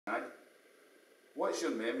Aye. What's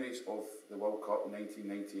your memories of the World Cup in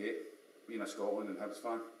 1998, being a Scotland and Hibs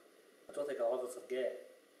fan? I don't think I'll ever forget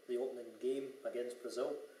the opening game against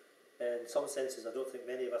Brazil. In some senses, I don't think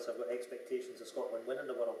many of us have got expectations of Scotland winning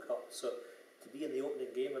the World Cup. So to be in the opening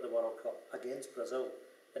game of the World Cup against Brazil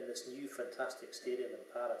in this new fantastic stadium in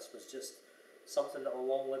Paris was just something that will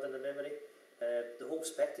long live in the memory. The whole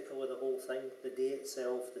spectacle of the whole thing, the day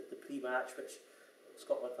itself, the pre-match, which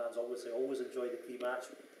Scotland fans always enjoy the pre-match,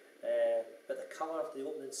 but the colour of the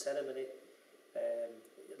opening ceremony.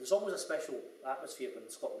 There's always a special atmosphere when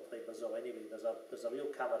Scotland play Brazil anyway. There's a real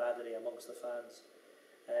camaraderie amongst the fans.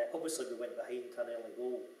 Obviously we went behind to an early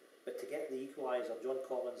goal, but to get the equaliser, John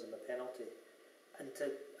Collins and the penalty, and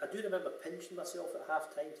I do remember pinching myself at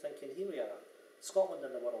half time thinking, here we are, Scotland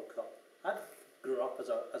in the World Cup. I grew up as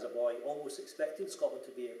a boy almost expecting Scotland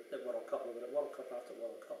to be at World Cup. We were at World Cup after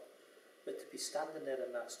World Cup, but to be standing there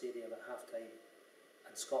in that stadium at half time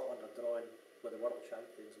and Scotland are drawing with the world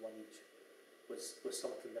champions, one each, was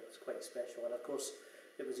something that was quite special. And of course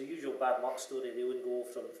it was the usual bad luck story, the own goal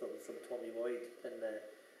from Tommy Lloyd in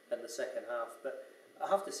the second half. But I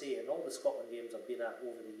have to say, in all the Scotland games I've been at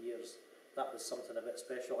over the years, that was something a bit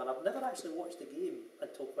special. And I've never actually watched the game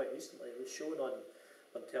until quite recently. It was shown on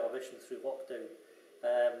television through lockdown.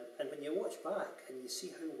 And when you watch back and you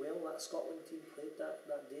see how well that Scotland team played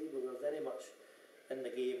that day, we were very much in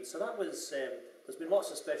the game. So that was, there's been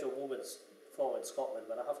lots of special moments following Scotland,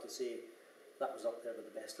 but I have to say, that was up there with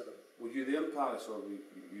the best of them. Were you there in Paris, or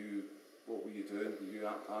what were you doing? Were you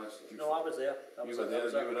at Paris? No, I was there. You were there,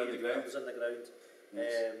 you were in the ground? I was in the ground.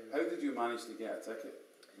 Yes. How did you manage to get a ticket?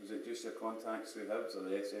 Was it just your contacts through Hibs or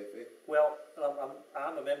the SFA? Well,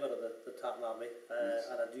 I'm a member of the Tartan Army,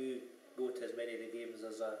 and I do go to as many of the games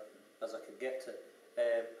as I could get to.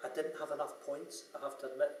 I didn't have enough points, I have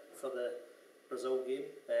to admit, for the Brazil game.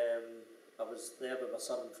 I was there with my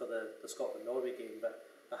son for the Scotland-Norway game, but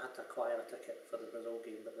I had to acquire a ticket for the Brazil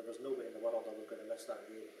game, but there was no way in the world I was going to miss that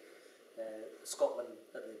game. Scotland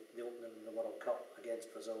at the opening of the World Cup against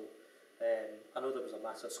Brazil. I know there was a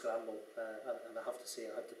massive scramble, and I have to say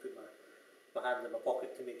I had to put my hand in my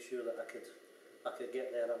pocket to make sure that I could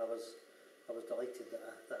get there, and I was delighted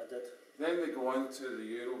that I did. Then we go on to the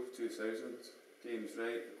Euro 2000 games,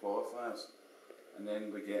 right, the qualifiers, and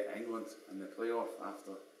then we get England in the playoff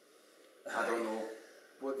after. I don't know.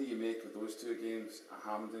 What do you make of those two games at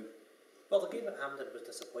Hampden? Well, the game at Hampden was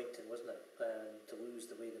disappointing, wasn't it? To lose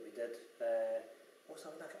the way that we did.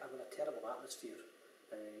 Also, I mean, a terrible atmosphere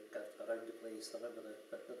around the place. I remember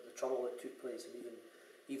the trouble that took place, and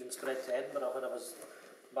even spread to Edinburgh when I was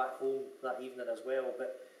back home that evening as well.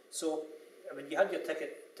 But so, I mean, you had your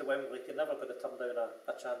ticket to Wembley. You're never going to turn down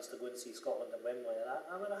a chance to go and see Scotland at Wembley. And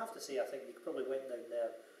I mean, I have to say, I think you probably went down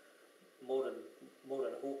there more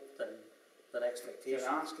in hope than expectations.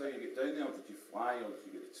 Can I ask how you get down there? Did you fly, or did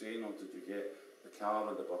you get the train, or did you get the car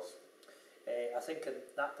or the bus? I think in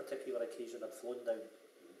that particular occasion I'd flown down,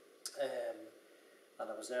 and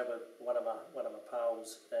I was there with one of my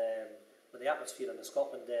pals. But the atmosphere in the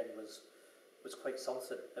Scotland Den was quite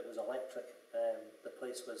something. It was electric. The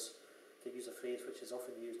place was, to use a phrase which is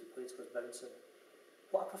often used, the place was bouncing.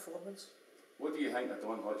 What a performance! What do you think of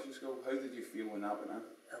Don Hodgson's goal? How did you feel when that went in?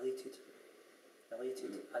 Elated,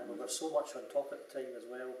 and we were so much on top at the time as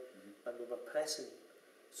well, and we were pressing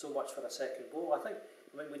so much for a second goal. I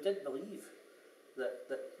mean, we did believe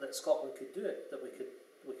that Scotland could do it, that we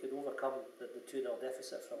could overcome the 2-0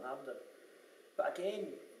 deficit from Hampden. But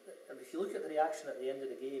again, if you look at the reaction at the end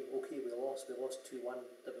of the game, okay, we lost 2-1,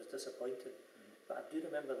 that was disappointing. But I do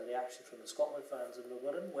remember the reaction from the Scotland fans, and we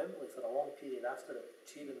were in Wembley for a long period after it,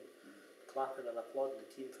 cheering, clapping and applauding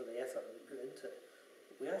the team for the effort that we put into it.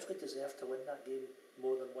 We actually deserved to win that game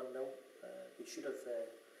more than 1-0. We should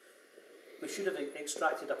have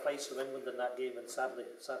extracted a prize from England in that game, and sadly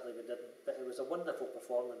we didn't. But it was a wonderful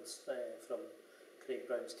performance from Craig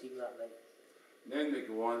Brown's team that night. And then we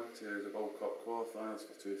go on to the World Cup qualifiers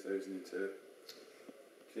for 2002.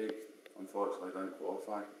 Craig unfortunately didn't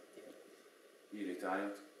qualify. Yeah. He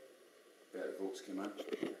retired. Better votes came in.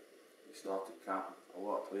 He started capping a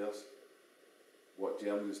lot of players. What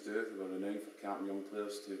Germans do, they were renowned for capping young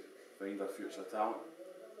players to find their future talent.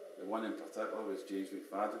 The one in particular was James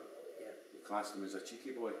McFadden. Yeah. He classed him as a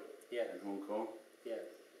cheeky boy. Yeah. In Hong Kong. Yeah.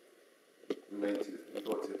 We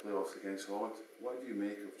got to the playoffs against Holland. What do you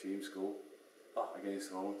make of James' goal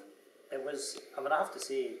against Holland? It was, I mean, I have to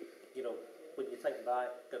say, you know, when you think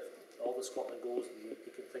back of all the Scotland goals, you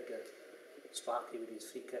can think of Sparky with his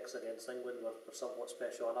free kicks against England were somewhat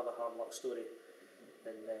special. Another hard luck story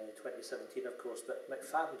in 2017, of course. But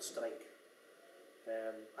McFadden's strike,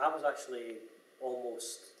 I was actually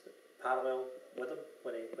almost parallel with him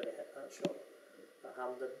when he hit that shot at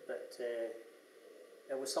Hampden, but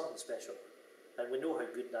it was something special. And we know how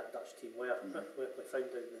good that Dutch team were. We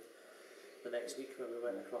found out the next week when we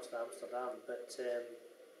went across to Amsterdam. But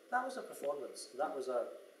that was a performance. That was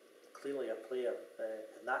clearly a player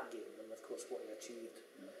in that game, and of course what he achieved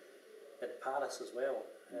in Paris as well,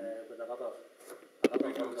 with another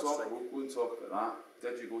We'll talk about that.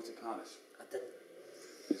 Did you go to Paris? I didn't.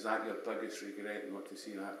 Is that your biggest regret, not to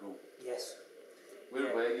see that goal? Yes.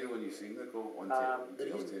 Where were you when you seen the goal?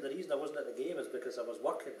 The reason I wasn't at the game is because I was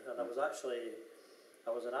working, and I was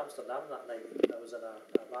in Amsterdam that night. I was in a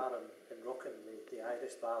bar in Rockin, the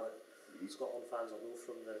Irish bar that Scotland fans will know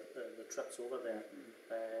from the trips over there.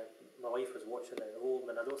 My wife was watching it at home,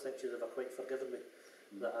 and I don't think she's ever quite forgiven me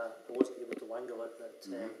that I wasn't able to wangle it,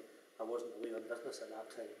 that I wasn't away on business at that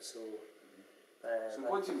time. So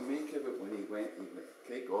what did you make of it when he went and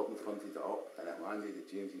Craig Gordon punted it up and it landed at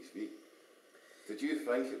James's feet? Did you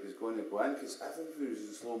think it was going to go in? Because everything was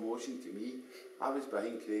in slow motion to me. I was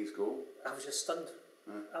behind Craig's goal. I was just stunned,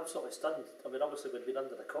 absolutely stunned. I mean, obviously we'd been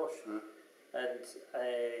under the cosh, and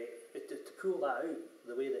to pull that out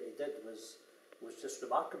the way that he did was just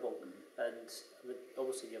remarkable. And I mean,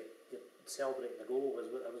 obviously you're celebrating the goal.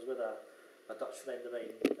 I was with a Dutch friend of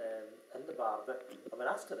mine in the bar, but I mean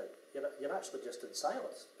after it, you're actually just in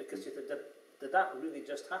silence because you think, did that really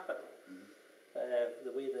just happen?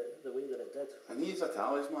 The way that it did. And he's a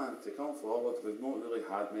talisman to come forward. We've not really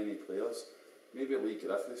had many players. Maybe Lee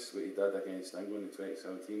Griffiths, what he did against England in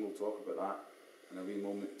 2017. We'll talk about that in a wee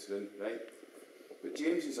moment soon, right? But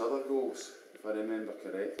James's other goals, if I remember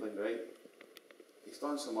correctly, right? He's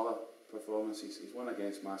done some other performances. He's won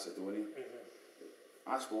against Macedonia.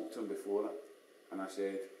 I spoke to him before it, and I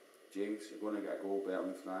said, James, you're going to get a goal better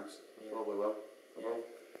than France. Probably will. I will.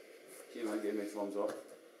 Came in, gave me a thumbs up.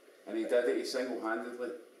 And he did it, he single-handedly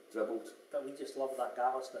dribbled. But we just love that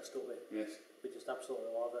callousness, don't we? Yes. We just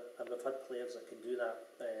absolutely love it. And we've had players that can do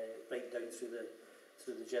that right down through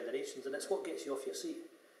the generations, and it's what gets you off your seat.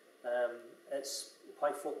 It's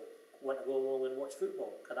why folk want to go along and watch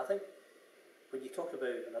football. And I think when you talk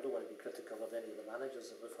about, and I don't want to be critical of any of the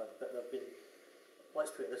managers that we've had, but there have been,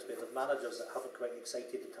 let's put it this way, there's managers that haven't quite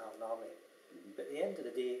excited the Tartan Army. But at the end of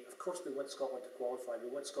the day, of course we want Scotland to qualify,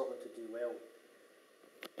 we want Scotland to do well.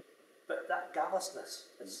 But that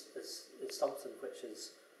callousness is something which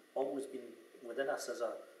has always been within us as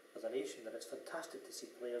a nation, and it's fantastic to see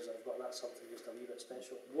players that have got that something just a wee bit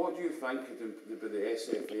special. What do you think could be the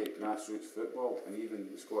SFA, grassroots football, and even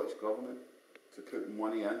the Scottish Government to put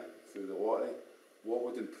money in through the lottery? What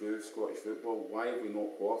would improve Scottish football? Why have we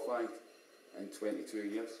not qualified in 22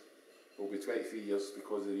 years? It'll be 23 years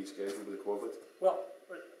because of the reschedule with the COVID. Well,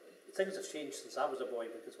 things have changed since I was a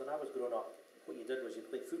boy, because when I was growing up, what you did was you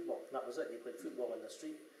played football, and that was it. You played football in the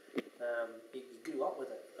street. You grew up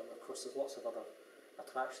with it, and of course there's lots of other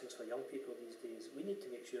attractions for young people these days. We need to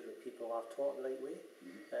make sure that people are taught the right way.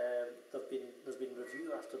 There's been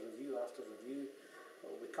review after review after review.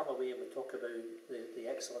 We come away and we talk about the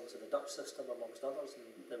excellence of the Dutch system amongst others, and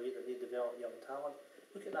the way that they develop young talent.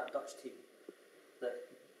 Look at that Dutch team that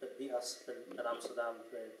beat us in Amsterdam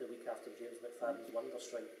the week after James McFadden's wonder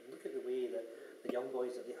strike. And look at the way that the young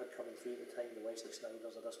boys that they had coming through at the time, the Wesley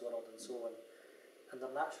Snyders of this world and so on, and their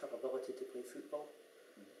natural ability to play football.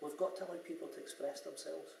 We've got to allow people to express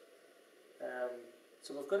themselves.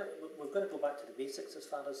 So we've got to go back to the basics as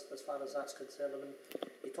far as that's concerned. I mean,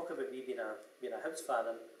 you talk about me being a Hibs fan,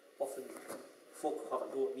 and often folk will have a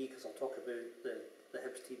go at me because I'll talk about the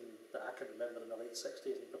Hibs team that I can remember in the late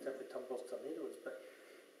 60s, and particularly Tumbles Tornadoes. But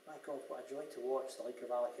my God, what a joy to watch the like of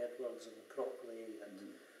Alec Edwards and Cropley and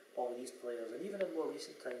all these players. And even in more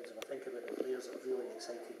recent times, if I think about the players that have really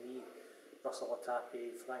excited me, Russell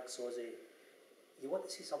Atapi, Frank Sozzi, you want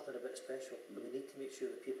to see something a bit special, but we need to make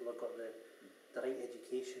sure that people have got the right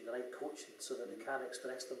education, the right coaching, so that they can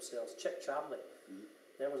express themselves. Chick Chamley,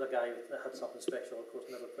 there was a guy that had something special, of course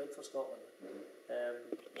never played for Scotland.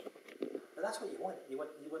 But that's what you want. You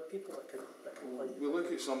want people that can play. We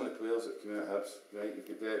look at some of the players that come out of Hibs, right? You've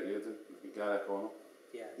got Derek Reardon, you've got Gary O'Connell,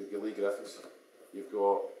 you've got Lee Griffiths, you've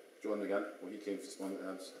got John McGinn, well he came from Splendid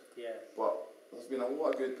Hibs. But there's been a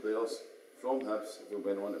lot of good players from Hibs who've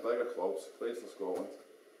been on to bigger clubs, played for Scotland.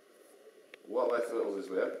 What left footers as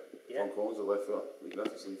well. Tom Collins, a left footer, Lee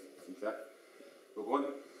Griffiths, free kick.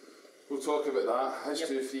 We'll talk about that. His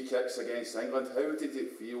 2 free kicks against England. How did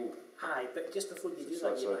it feel? Aye, but just before you do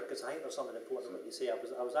that, because I think there's something important what you say. I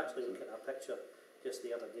was actually looking at a picture just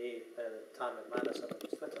the other day, Tan McManus on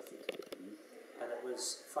his Twitter feed, and it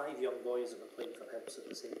was 5 young boys that were playing for Hibs at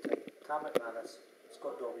the same time. Tan McManus,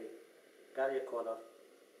 Scott Dobby, Gary O'Connor,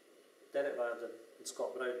 Derek Reardon, and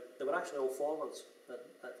Scott Brown. They were actually all forwards at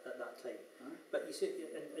that time. But you see,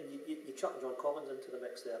 and you chuck John Collins into the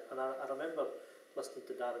mix there, and I remember listening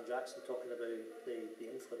to Darren Jackson talking about the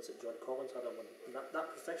influence that John Collins had on him, and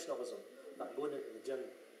that professionalism, that going into the gym,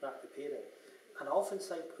 that preparing. And I often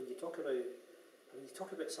think when you talk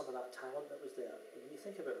about some of that talent that was there, when you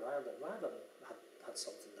think about Ryland had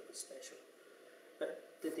something that was special.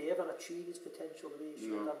 But did they ever achieve his potential the way he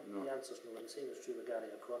should have done? No. The answer's no, and the same is true with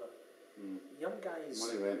Gary O'Connor. Young guys...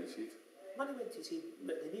 Money went to seed. Money went to seed,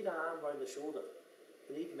 but they need an arm round the shoulder.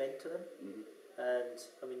 They need mentoring. And,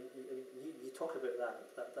 I mean, you talk about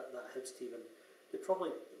that Hibs team, and they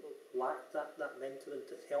probably lacked that mentoring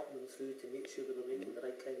to help them through, to make sure they were making the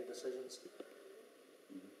right kind of decisions.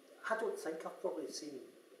 I don't think I've probably seen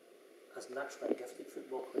as naturally a gifted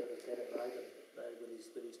football player as Derek Ryden with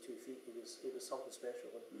his 2 feet. He was something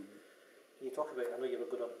special. And you talk about, I know you were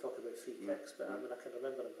going to talk about free kicks, but I mean, I can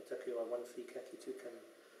remember in particular one free kick he took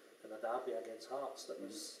in a derby against Hearts that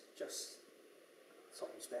was just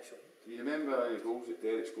something special. Do you remember any goals that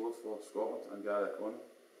Derek scored for Scotland and Gary O'Connor?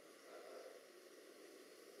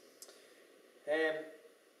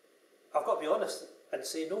 I've got to be honest and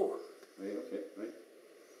say no. Right, okay, right.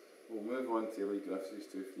 We'll move on to Lee Griffiths'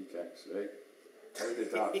 2 free kicks, right? How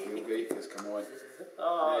did that feel, right? Because come on.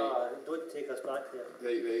 Right. Don't take us back there.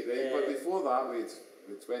 Right. But before that, we had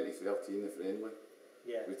 2013, the friendly.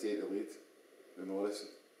 Yeah. We take the lead with Morrison.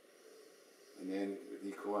 And then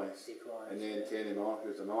we equalise. And then Kenny Marr,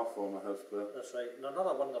 who's another former Hibs player. That's right. And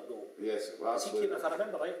another wonder goal. Yes, absolutely. If I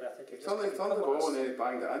remember rightly, I think he turned the ball and then he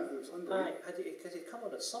banged it in. It was unbelievable. Because he'd come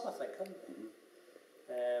on a sub, I think, hadn't he?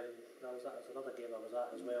 That was another game I was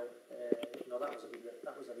at as well. No, that was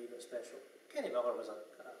a wee bit special. Kenny Miller was a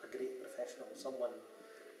great professional, someone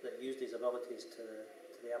that used his abilities to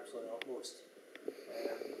the absolute utmost.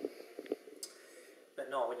 But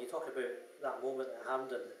no, when you talk about that moment at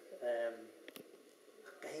Hampden,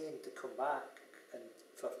 again to come back and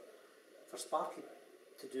for Sparky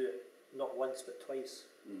to do it not once but twice,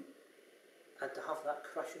 and to have that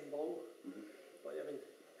crushing blow. But I mean,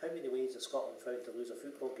 how many ways has Scotland found to lose a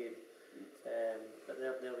football game? But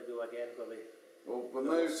there we go again, where we. Well, we're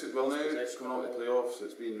now coming on to playoffs.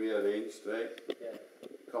 It's been rearranged, right? Yeah.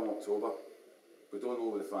 Come October, we don't know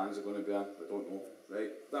where the fans are going to be in. We don't know, right?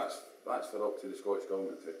 That's for up to the Scottish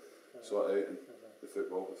Government to sort out, and the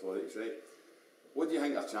football authorities, right? What do you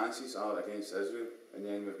think our chances are against Israel? And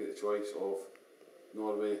then we've got the choice of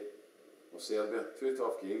Norway or Serbia. 2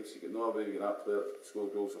 tough games. You get Norway, you get that player that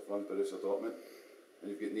scored goals for fun, Borussia Dortmund, and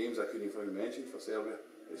you've got names I couldn't even mention for Serbia.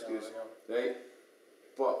 Excuse, right?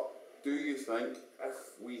 But do you think if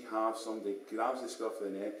we have somebody grabs the scruff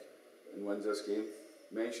of the neck and wins this game,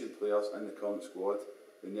 mention players in the current squad,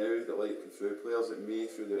 the now that like to come through, players that may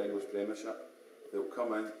through the English Premiership, that will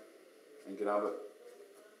come in and grab it,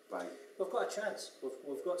 bang. We've got a chance.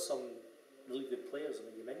 We've got some really good players. I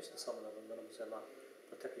mean, you mentioned some of them when I was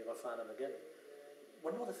a particular fan of again.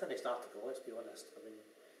 We're not the finished article, let's be honest. I mean,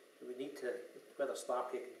 we need to, whether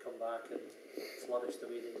Sparky can come back and flourish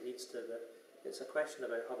the way that he needs to, but it's a question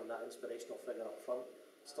about having that inspirational figure up front.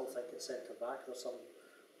 Still think it's centre back. There's some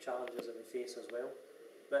challenges that we face as well,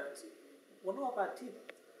 but we're not a bad team.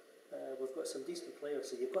 We've got some decent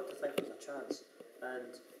players, so you've got to think there's a chance.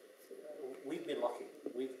 And we've been lucky.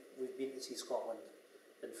 We've been to see Scotland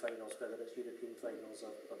in finals, whether it's European finals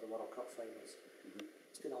or the World Cup finals.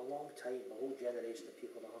 It's been a long time, a whole generation of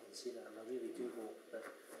people that haven't seen it, and I really do hope that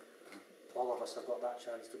all of us have got that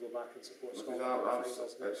chance to go back and support Scotland in the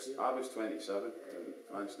finals next year. I was 27 in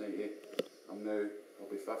France 98. I'll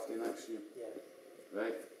be 50 next year. Yeah.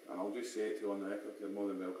 Right? And I'll just say it to you on the record, you're more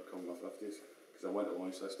than welcome to come in my 50s, because I want to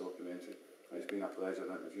launch this documentary. And it's been a pleasure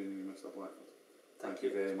interviewing you, Mr. Blackford. Thank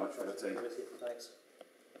you very much for your time. Thanks.